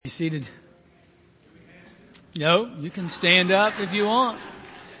seated. No, you can stand up if you want.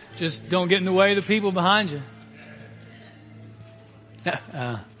 Just don't get in the way of the people behind you.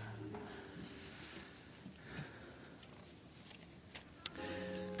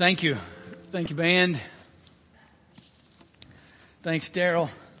 Thank you. Thank you, band. Thanks,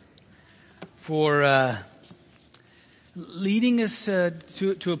 Daryl, for leading us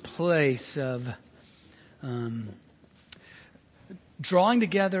to a place of drawing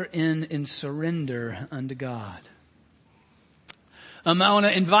together in surrender unto God. I want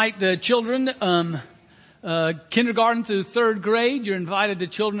to invite the children, kindergarten through third grade. You're invited to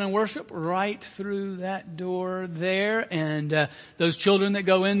Children in Worship right through that door there. And those children that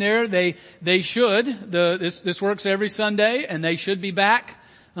go in there, they should. This works every Sunday, and they should be back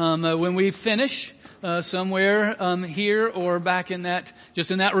when we finish somewhere here or back in that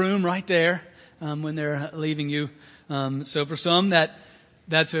room right there when they're leaving you. So for some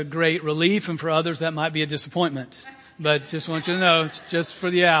that's a great relief, and for others that might be a disappointment. But just want you to know, it's just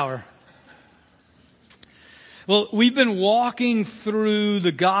for the hour. Well, we've been walking through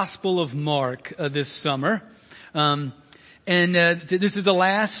the Gospel of Mark this summer. And this is the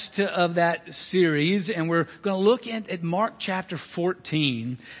last of that series, and we're going to look at Mark chapter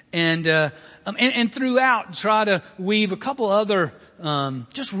 14, and throughout try to weave a couple other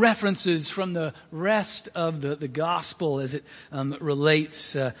just references from the rest of the gospel as it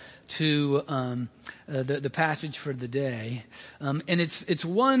relates to the passage for the day. And it's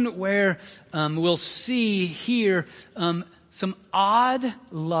one where we'll see here some odd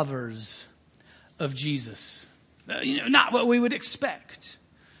lovers of Jesus. Not what we would expect.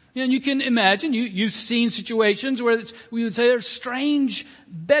 And you can imagine, you've seen situations where we would say there's strange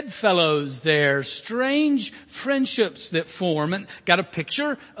bedfellows there, strange friendships that form. And got a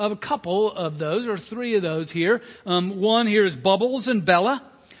picture of a couple of those, or three of those here. One here is Bubbles and Bella.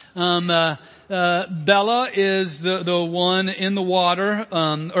 Bella is the one in the water,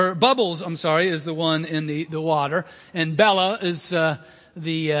 or Bubbles, I'm sorry, is the one in the water. And Bella is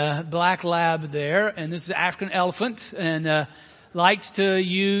the black lab there, and this is an African elephant, and likes to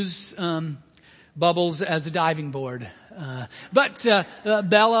use Bubbles as a diving board. But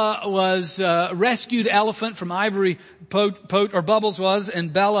Bella was a rescued elephant from Ivory or Bubbles was,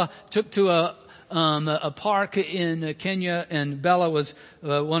 and Bella took to a park in Kenya, and Bella was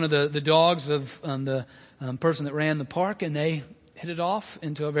one of the dogs of the person that ran the park, and they hit it off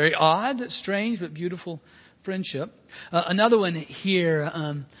into a very odd, strange, but beautiful friendship. Another one here,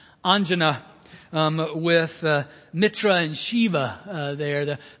 Anjana, with Mitra and Shiva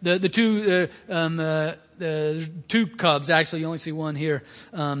there. The two cubs, actually you only see one here,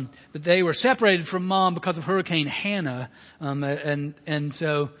 but they were separated from mom because of Hurricane Hannah, and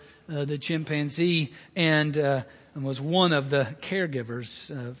so the chimpanzee and was one of the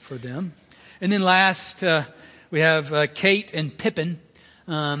caregivers for them. And then last we have Kate and Pippin.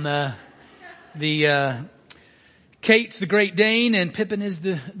 Kate's the Great Dane, and Pippin is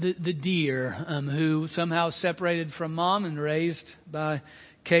the deer, who somehow separated from mom and raised by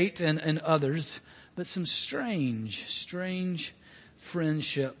Kate and others. But some strange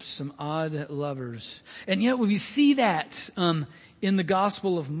friendships, some odd lovers. And yet we see that in the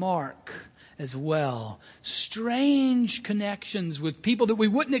Gospel of Mark as well. Strange connections with people that we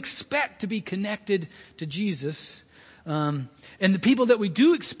wouldn't expect to be connected to Jesus. And the people that we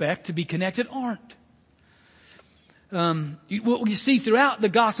do expect to be connected aren't. What we see throughout the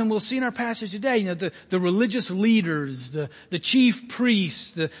gospel, and we'll see in our passage today, the religious leaders, the chief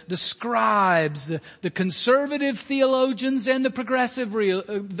priests, the scribes, the conservative theologians and the progressive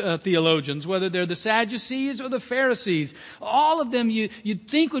theologians, whether they're the Sadducees or the Pharisees, all of them you'd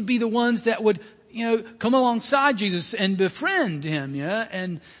think would be the ones that would come alongside Jesus and befriend him,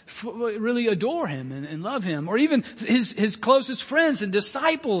 and really adore him and love him. Or even his closest friends and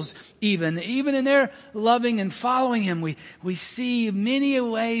disciples, even in their loving and following him, we see many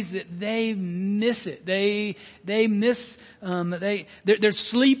ways that they miss it. They miss, they're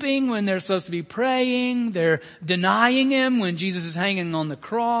sleeping when they're supposed to be praying. They're denying him when Jesus is hanging on the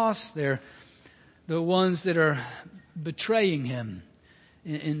cross. They're the ones that are betraying him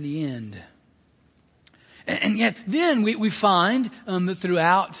in the end. And yet then we find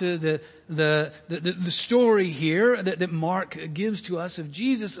throughout the story here that Mark gives to us of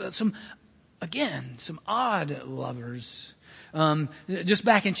Jesus some odd lovers. Just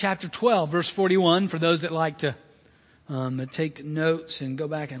back in chapter 12, verse 41, for those that like to take notes and go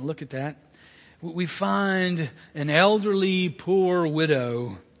back and look at that, we find an elderly poor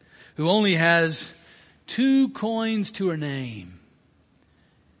widow who only has 2 coins to her name.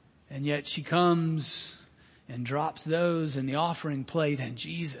 And yet she comes and drops those in the offering plate, and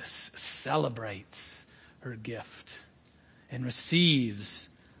Jesus celebrates her gift and receives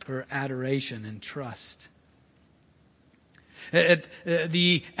her adoration and trust.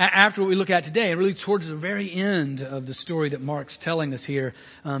 After what we look at today, and really towards the very end of the story that Mark's telling us here,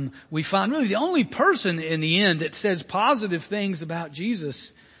 we find really the only person in the end that says positive things about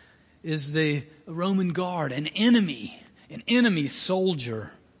Jesus is the Roman guard, an enemy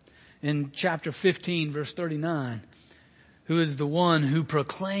soldier in chapter 15, verse 39, who is the one who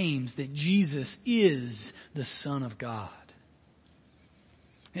proclaims that Jesus is the Son of God.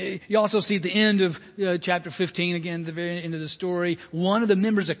 You also see at the end of chapter 15, again, the very end of the story, one of the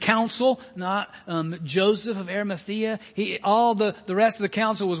members of council, not Joseph of Arimathea. All the rest of the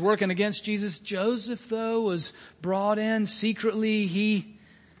council was working against Jesus. Joseph, though, was brought in secretly. He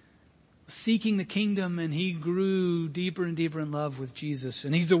was seeking the kingdom, and he grew deeper and deeper in love with Jesus.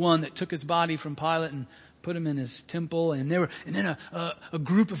 And he's the one that took his body from Pilate and put him in his temple. And then a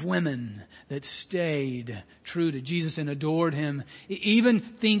group of women that stayed true to Jesus and adored him, even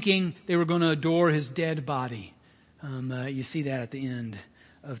thinking they were going to adore his dead body. You see that at the end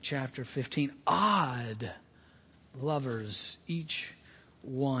of chapter 15. Odd lovers, each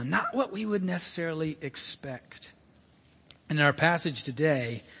one. Not what we would necessarily expect. And in our passage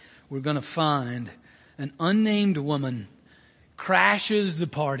today, we're going to find an unnamed woman crashes the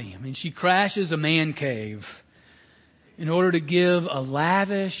party. I mean, she crashes a man cave in order to give a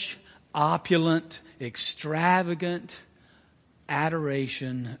lavish, opulent, extravagant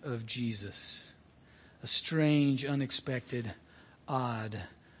adoration of Jesus. A strange, unexpected, odd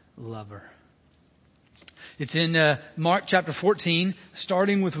lover. It's in Mark chapter 14,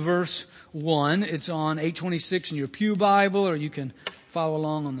 starting with verse 1. It's on 826 in your pew Bible, or you can follow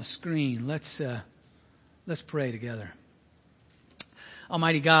along on the screen. Let's pray together.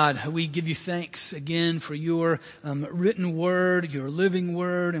 Almighty God, we give you thanks again for your written word, your living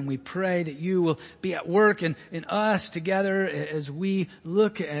word, and we pray that you will be at work in us together as we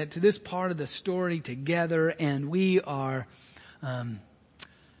look at this part of the story together, and we are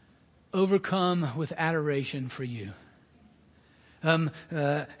overcome with adoration for you.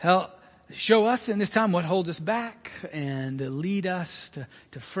 Show us in this time what holds us back, and lead us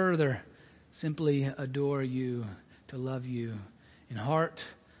to further simply adore you, to love you in heart,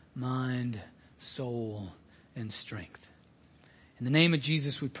 mind, soul, and strength. In the name of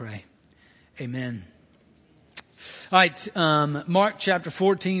Jesus we pray. Amen. All right, Mark chapter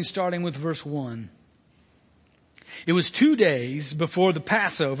 14, starting with verse 1. It was 2 days before the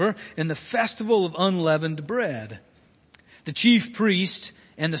Passover and the festival of unleavened bread. The chief priests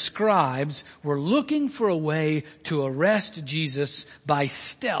and the scribes were looking for a way to arrest Jesus by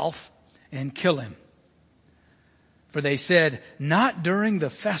stealth and kill him. For they said, not during the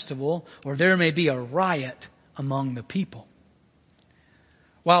festival, or there may be a riot among the people.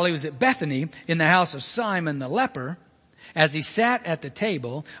 While he was at Bethany, in the house of Simon the leper, as he sat at the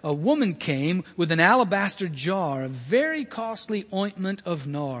table, a woman came with an alabaster jar of very costly ointment of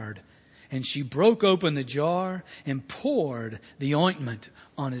nard. And she broke open the jar and poured the ointment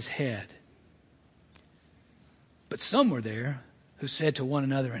on his head. But some were there who said to one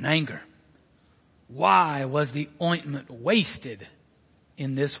another in anger, why was the ointment wasted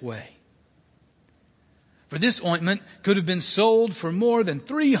in this way? For this ointment could have been sold for more than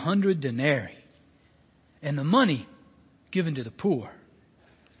 300 denarii, and the money given to the poor.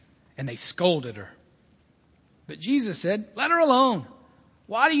 And they scolded her. But Jesus said, let her alone.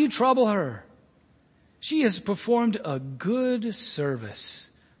 Why do you trouble her? She has performed a good service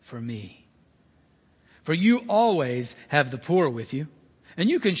for me. For you always have the poor with you, and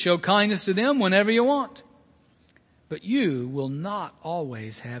you can show kindness to them whenever you want. But you will not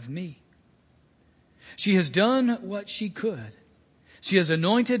always have me. She has done what she could. She has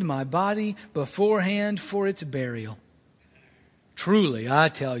anointed my body beforehand for its burial. Truly, I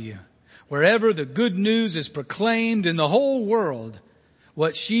tell you, wherever the good news is proclaimed in the whole world,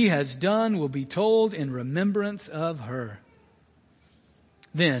 what she has done will be told in remembrance of her.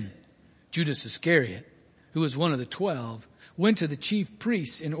 Then Judas Iscariot, who was one of the 12, went to the chief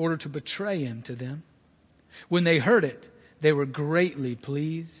priests in order to betray him to them. When they heard it, they were greatly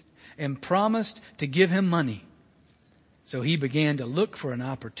pleased and promised to give him money. So he began to look for an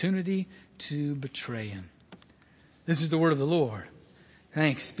opportunity to betray him. This is the word of the Lord.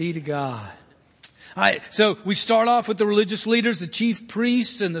 Thanks be to God. All right, so we start off with the religious leaders, the chief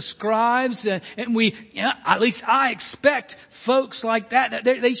priests and the scribes, and at least I expect folks like that,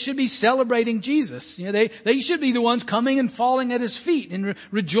 they should be celebrating Jesus. They should be the ones coming and falling at His feet and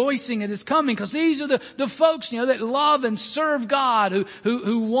rejoicing at His coming, because these are the folks, that love and serve God,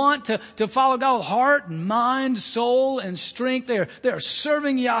 who want to follow God with heart and mind, soul and strength. They are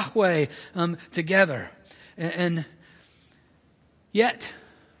serving Yahweh, together. And yet,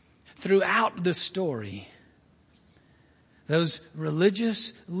 throughout the story, those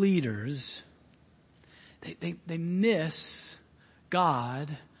religious leaders, they miss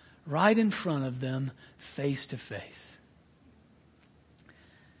God right in front of them, face to face.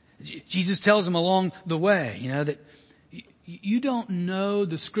 Jesus tells them along the way, that you don't know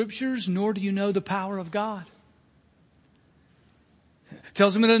the Scriptures, nor do you know the power of God.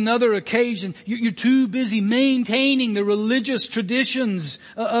 Tells them at another occasion, you're too busy maintaining the religious traditions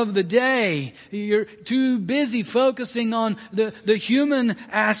of the day. You're too busy focusing on the human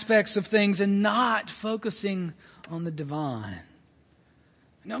aspects of things and not focusing on the divine.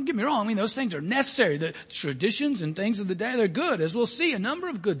 Don't get me wrong, those things are necessary. The traditions and things of the day, they're good. As we'll see, a number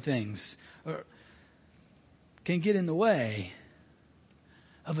of good things can get in the way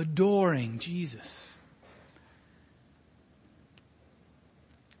of adoring Jesus.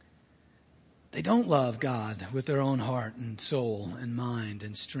 They don't love God with their own heart and soul and mind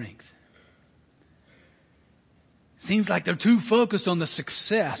and strength. Seems like they're too focused on the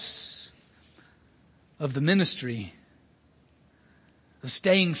success of the ministry, of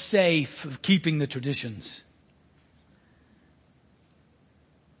staying safe, of keeping the traditions,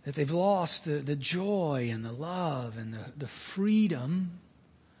 that they've lost the joy and the love and the freedom,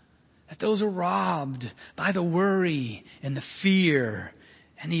 that those are robbed by the worry and the fear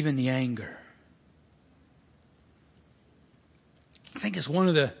and even the anger. I think it's one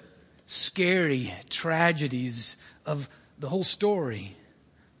of the scary tragedies of the whole story,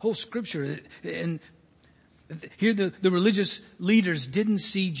 whole Scripture. And here the religious leaders didn't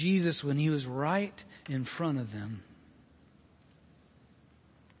see Jesus when He was right in front of them.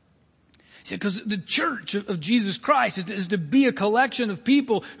 Because the church of Jesus Christ is to be a collection of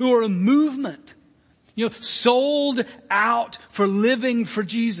people who are a movement, sold out for living for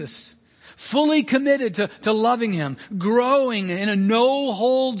Jesus. Fully committed to loving Him, growing in a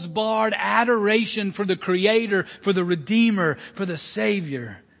no-holds-barred adoration for the Creator, for the Redeemer, for the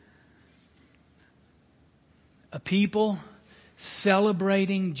Savior. A people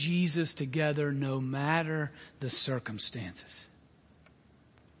celebrating Jesus together no matter the circumstances.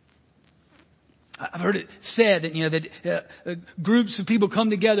 I've heard it said that groups of people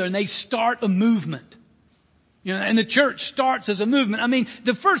come together and they start a movement. And the church starts as a movement.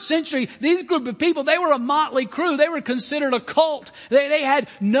 The first century, these group of people, they were a motley crew. They were considered a cult. They had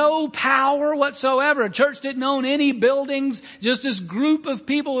no power whatsoever. A church didn't own any buildings. Just this group of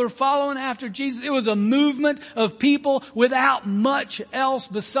people who were following after Jesus. It was a movement of people without much else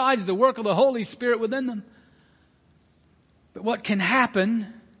besides the work of the Holy Spirit within them. But what can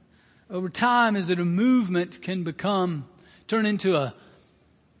happen over time is that a movement can turn into a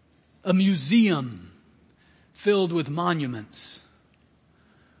museum filled with monuments,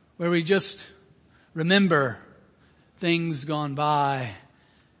 where we just remember things gone by,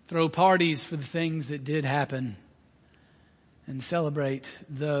 throw parties for the things that did happen, and celebrate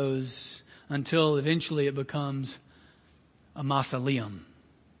those until eventually it becomes a mausoleum,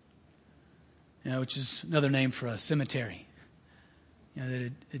 which is another name for a cemetery,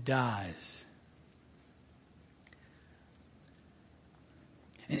 that it dies.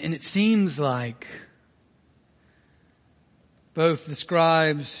 And it seems like both the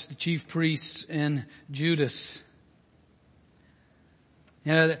scribes, the chief priests, and Judas,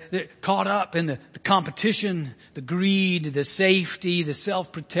 they're caught up in the competition, the greed, the safety, the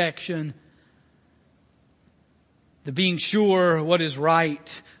self-protection, the being sure what is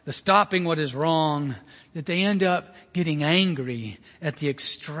right, the stopping what is wrong, that they end up getting angry at the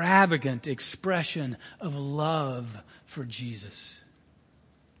extravagant expression of love for Jesus.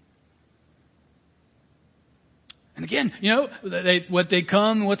 And again, what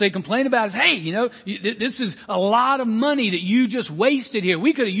they complain about is, hey, this is a lot of money that you just wasted here.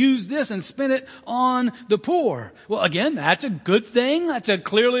 We could have used this and spent it on the poor. Well, again, that's a good thing. That's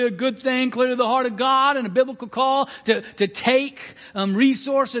clearly a good thing, clearly the heart of God and a biblical call to take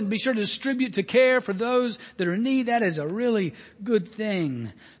resources and be sure to distribute to care for those that are in need. That is a really good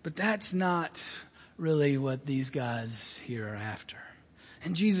thing. But that's not really what these guys here are after.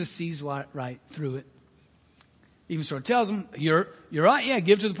 And Jesus sees right through it. Even sort of tells them, you're right, yeah,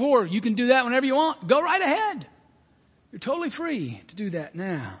 give to the poor. You can do that whenever you want. Go right ahead. You're totally free to do that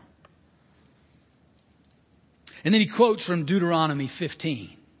now. And then he quotes from Deuteronomy 15,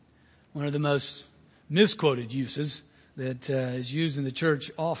 one of the most misquoted uses that is used in the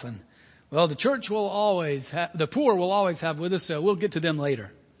church often. Well, the poor will always have with us, so we'll get to them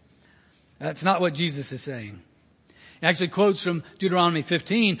later. That's not what Jesus is saying. He actually quotes from Deuteronomy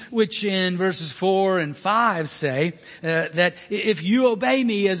 15, which in verses 4 and 5 say that if you obey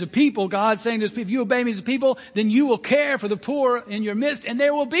me as a people, God's saying to us, if you obey me as a people, then you will care for the poor in your midst, and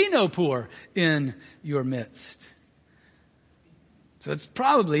there will be no poor in your midst. So it's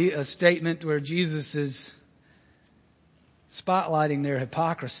probably a statement where Jesus is spotlighting their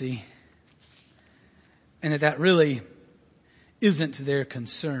hypocrisy, and that really isn't their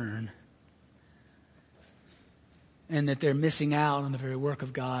concern, and that they're missing out on the very work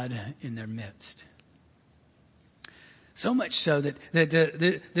of God in their midst. So much so that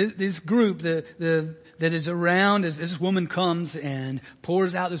this group that is around as this woman comes and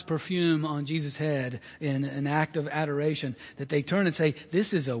pours out this perfume on Jesus' head in an act of adoration, that they turn and say,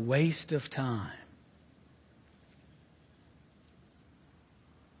 "This is a waste of time."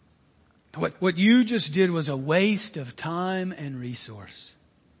 What you just did was a waste of time and resource.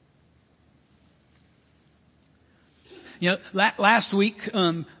 Last week,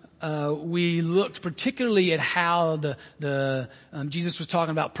 we looked particularly at how Jesus was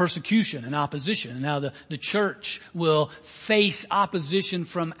talking about persecution and opposition, and how the church will face opposition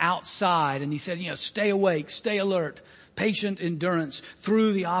from outside. And he said, stay awake, stay alert, patient endurance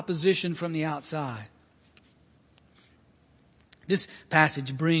through the opposition from the outside. This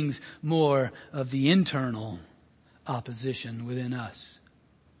passage brings more of the internal opposition within us.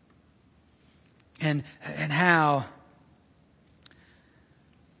 And how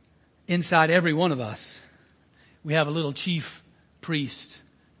inside every one of us, we have a little chief priest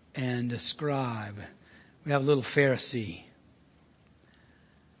and a scribe. We have a little Pharisee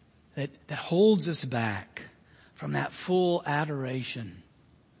that holds us back from that full adoration.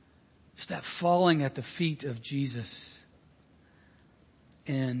 Just that falling at the feet of Jesus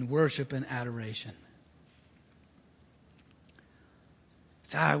in worship and adoration.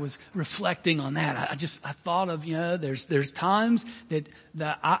 As I was reflecting on that, I thought of, there's times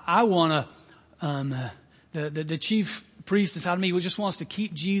that I want to, the chief priest inside of me just wants to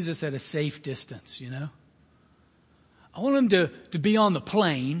keep Jesus at a safe distance, I want him to be on the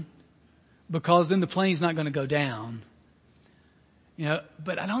plane, because then the plane's not going to go down.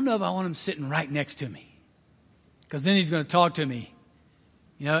 But I don't know if I want him sitting right next to me, because then he's going to talk to me,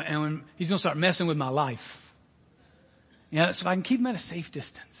 and when he's going to start messing with my life. So I can keep him at a safe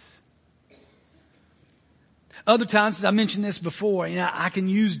distance. Other times, as I mentioned this before, I can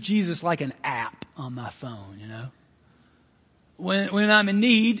use Jesus like an app on my phone, When I'm in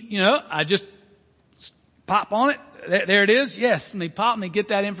need, I just pop on it. There it is. Yes, let me get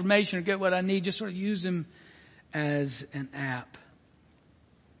that information or get what I need. Just sort of use him as an app.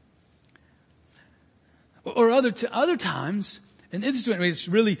 Or other times, and this is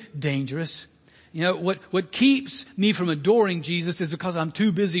really dangerous. What keeps me from adoring Jesus is because I'm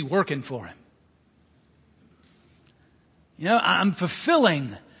too busy working for him. I'm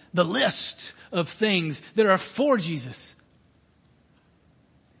fulfilling the list of things that are for Jesus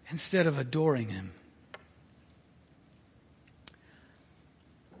instead of adoring him.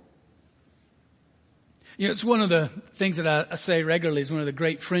 It's one of the things that I say regularly is one of the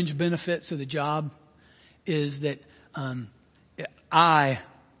great fringe benefits of the job is that I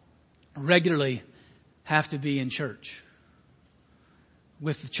regularly have to be in church,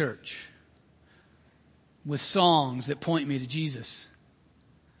 with the church, with songs that point me to Jesus,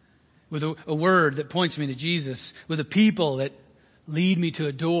 with a word that points me to Jesus, with a people that lead me to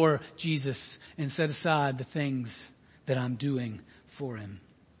adore Jesus and set aside the things that I'm doing for him.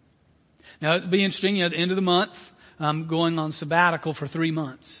 Now it'll be interesting, at the end of the month, I'm going on sabbatical for 3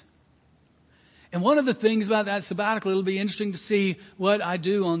 months. And one of the things about that sabbatical, it'll be interesting to see what I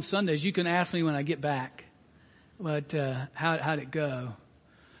do on Sundays. You can ask me when I get back how'd it go.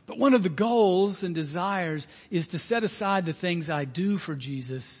 But one of the goals and desires is to set aside the things I do for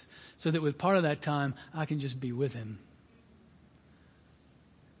Jesus so that with part of that time, I can just be with him.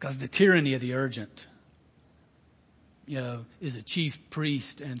 Because the tyranny of the urgent, is a chief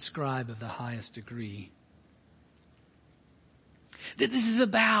priest and scribe of the highest degree. This is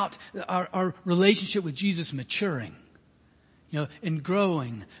about our relationship with Jesus maturing, and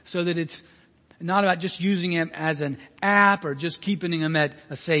growing so that it's not about just using him as an app or just keeping him at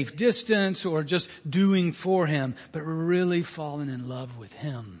a safe distance or just doing for him, but really falling in love with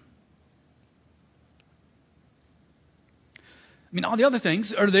him. All the other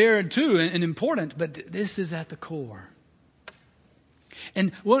things are there too and important, but this is at the core.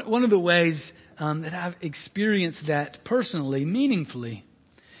 And one of the ways that I've experienced that personally, meaningfully,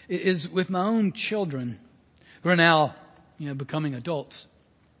 is with my own children who are now, becoming adults.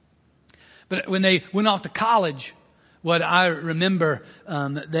 But when they went off to college, what I remember,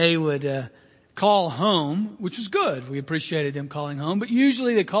 they would call home, which was good. We appreciated them calling home, but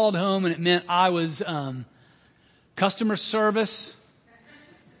usually they called home and it meant I was customer service,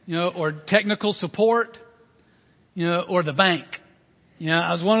 or technical support, or the bank.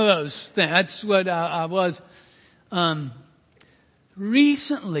 I was one of those things. That's what I was.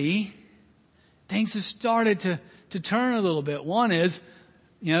 Recently, things have started to turn a little bit. One is,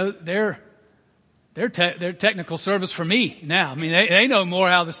 they're technical service for me now. I mean, they know more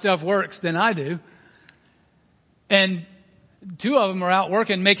how the stuff works than I do. And two of them are out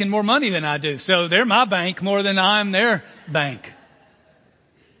working, making more money than I do. So they're my bank more than I'm their bank.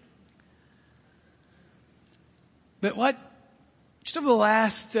 But just over the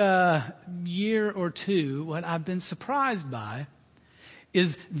last year or two, what I've been surprised by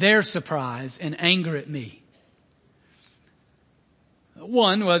is their surprise and anger at me.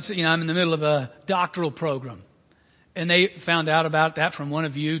 One was, I'm in the middle of a doctoral program. And they found out about that from one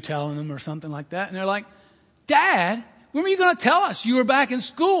of you telling them or something like that. And they're like, Dad, when were you going to tell us you were back in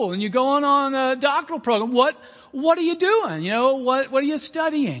school and you're going on a doctoral program? What are you doing? What are you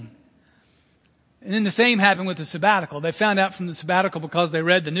studying? And then the same happened with the sabbatical. They found out from the sabbatical because they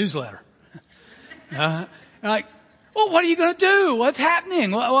read the newsletter. They're like, well, what are you going to do? What's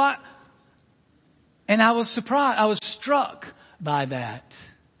happening? What? And I was surprised. I was struck by that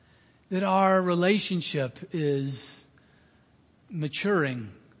our relationship is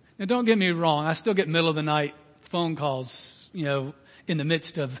maturing. Now don't get me wrong. I still get middle of the night phone calls, in the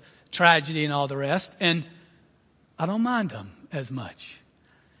midst of tragedy and all the rest. And I don't mind them as much.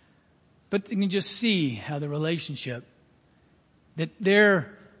 But you can just see how the relationship, that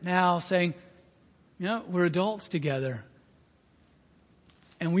they're now saying, we're adults together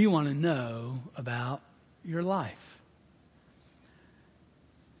and we want to know about your life.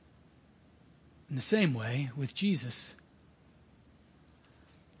 In the same way with Jesus.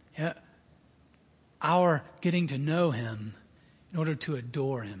 Our getting to know Him in order to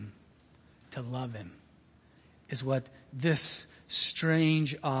adore Him, to love Him, is what this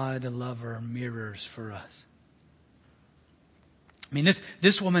strange, odd lover mirrors for us. I mean,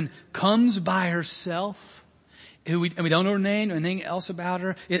 this woman comes by herself. We don't know her name or anything else about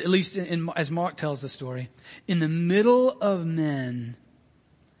her, at least as Mark tells the story. In the middle of men,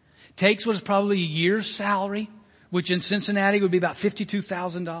 takes what is probably a year's salary, which in Cincinnati would be about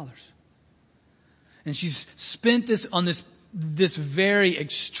 $52,000. And she's spent this on this very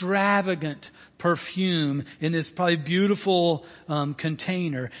extravagant perfume in this probably beautiful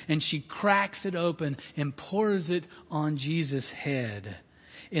container. And she cracks it open and pours it on Jesus' head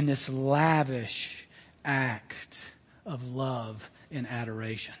in this lavish act of love and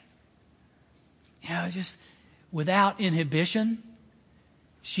adoration. Just without inhibition.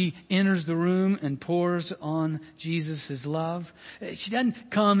 She enters the room and pours on Jesus his love. She doesn't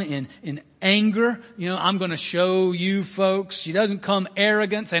come in anger. I'm going to show you folks. She doesn't come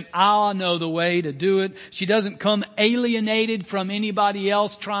arrogant saying, I know the way to do it. She doesn't come alienated from anybody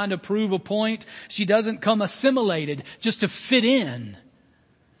else trying to prove a point. She doesn't come assimilated just to fit in.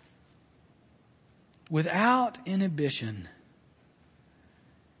 Without inhibition,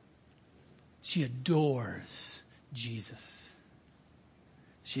 she adores Jesus.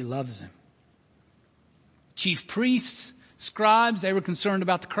 She loves him. Chief priests, scribes, they were concerned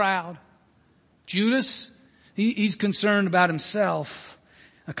about the crowd. Judas, he's concerned about himself,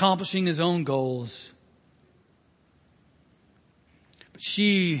 accomplishing his own goals. But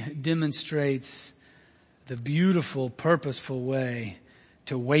she demonstrates the beautiful, purposeful way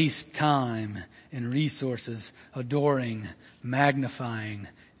to waste time and resources adoring, magnifying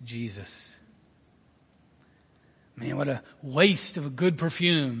Jesus. Man, what a waste of a good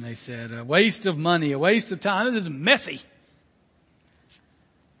perfume, they said. A waste of money, a waste of time. This is messy.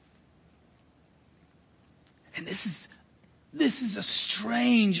 And this is a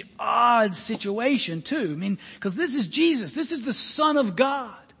strange, odd situation too. I mean, because this is Jesus. This is the Son of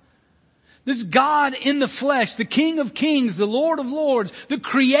God. This is God in the flesh, the King of Kings, the Lord of Lords, the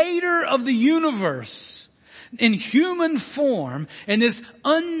Creator of the universe. In human form, and this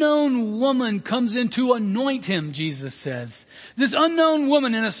unknown woman comes in to anoint him, Jesus says. This unknown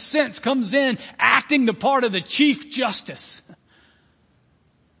woman, in a sense, comes in acting the part of the Chief Justice.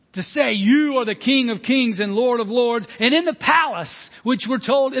 To say, you are the King of Kings and Lord of Lords, and in the palace, which we're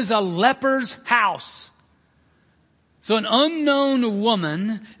told is a leper's house. So an unknown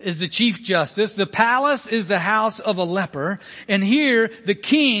woman is the chief justice. The palace is the house of a leper. And here, the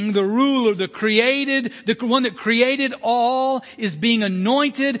king, the ruler, the one that created all, is being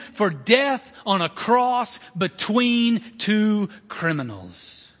anointed for death on a cross between two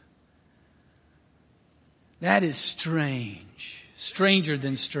criminals. That is strange. Stranger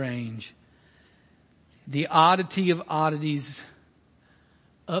than strange. The oddity of oddities,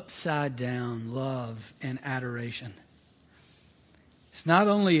 upside down love and adoration. It's not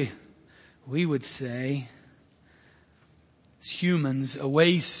only, we would say, as humans, a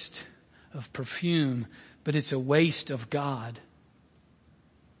waste of perfume, but it's a waste of God.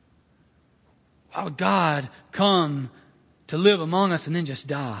 Why would God come to live among us and then just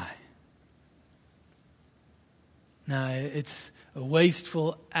die? No, it's a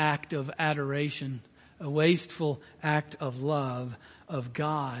wasteful act of adoration, a wasteful act of love of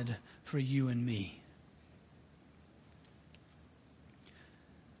God for you and me.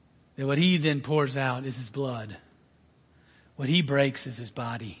 That what He then pours out is His blood. What He breaks is His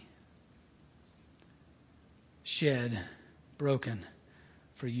body. Shed, broken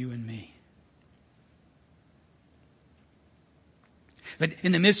for you and me. But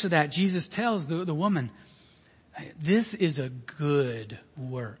in the midst of that, Jesus tells the woman, this is a good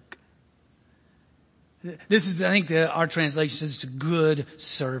work. This is, I think our translation says it's a good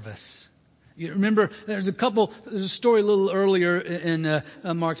service. You remember, there's a story a little earlier in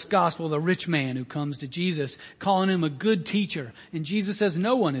Mark's gospel, the rich man who comes to Jesus, calling him a good teacher. And Jesus says,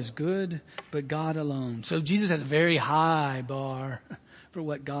 no one is good but God alone. So Jesus has a very high bar for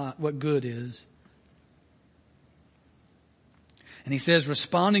what good is. And He says,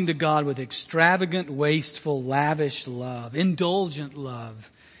 responding to God with extravagant, wasteful, lavish love, indulgent love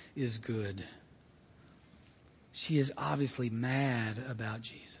is good. She is obviously mad about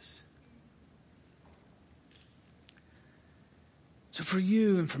Jesus. So for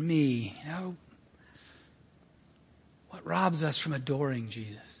you and for me, what robs us from adoring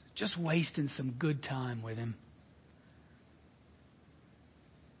Jesus? Just wasting some good time with Him.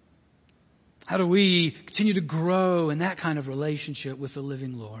 How do we continue to grow in that kind of relationship with the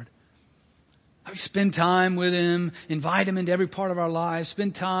living Lord? How we spend time with Him, invite Him into every part of our lives,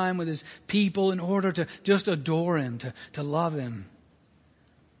 spend time with His people in order to just adore Him, to love Him.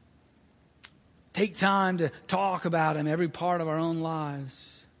 Take time to talk about Him every part of our own lives.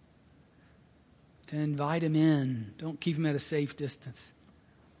 To invite Him in. Don't keep Him at a safe distance.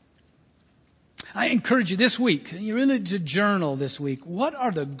 I encourage you this week, you really to journal this week. What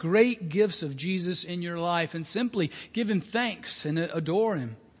are the great gifts of Jesus in your life? And simply give Him thanks and adore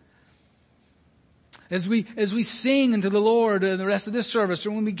Him. As we sing unto the Lord the rest of this service,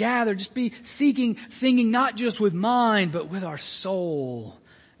 or when we gather, just be singing not just with mind, but with our soul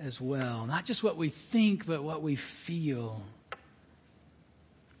as well. Not just what we think, but what we feel.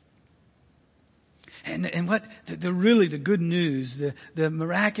 And what the good news, the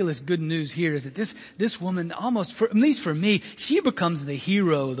miraculous good news here is that this woman almost, at least for me, she becomes the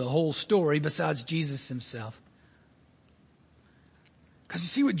hero of the whole story besides Jesus Himself. Because you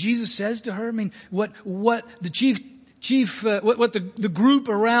see what Jesus says to her? I mean, what the group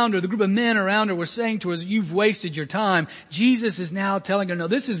around her, the group of men around her were saying to her is, you've wasted your time. Jesus is now telling her, no,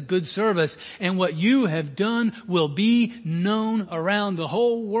 this is good service. And what you have done will be known around the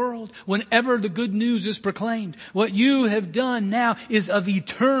whole world whenever the good news is proclaimed. What you have done now is of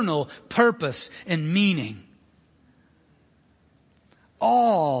eternal purpose and meaning.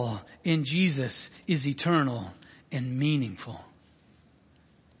 All in Jesus is eternal and meaningful.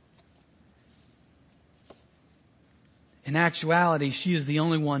 In actuality, she is the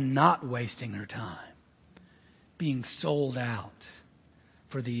only one not wasting her time, being sold out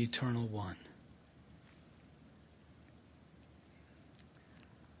for the eternal one.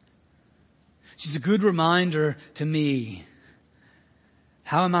 She's a good reminder to me.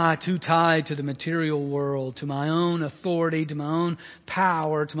 How am I too tied to the material world, to my own authority, to my own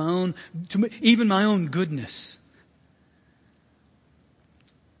power, to even my own goodness?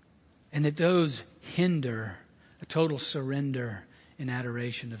 And that those hinder a total surrender and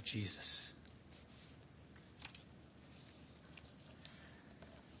adoration of Jesus.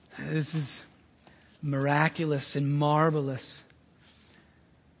 This is miraculous and marvelous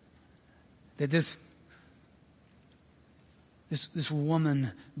that this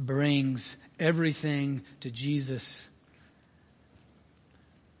woman brings everything to Jesus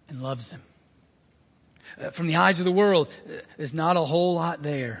and loves Him. From the eyes of the world, there's not a whole lot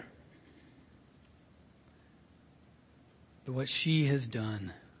there. But what she has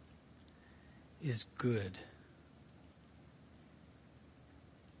done is good.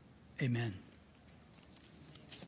 Amen.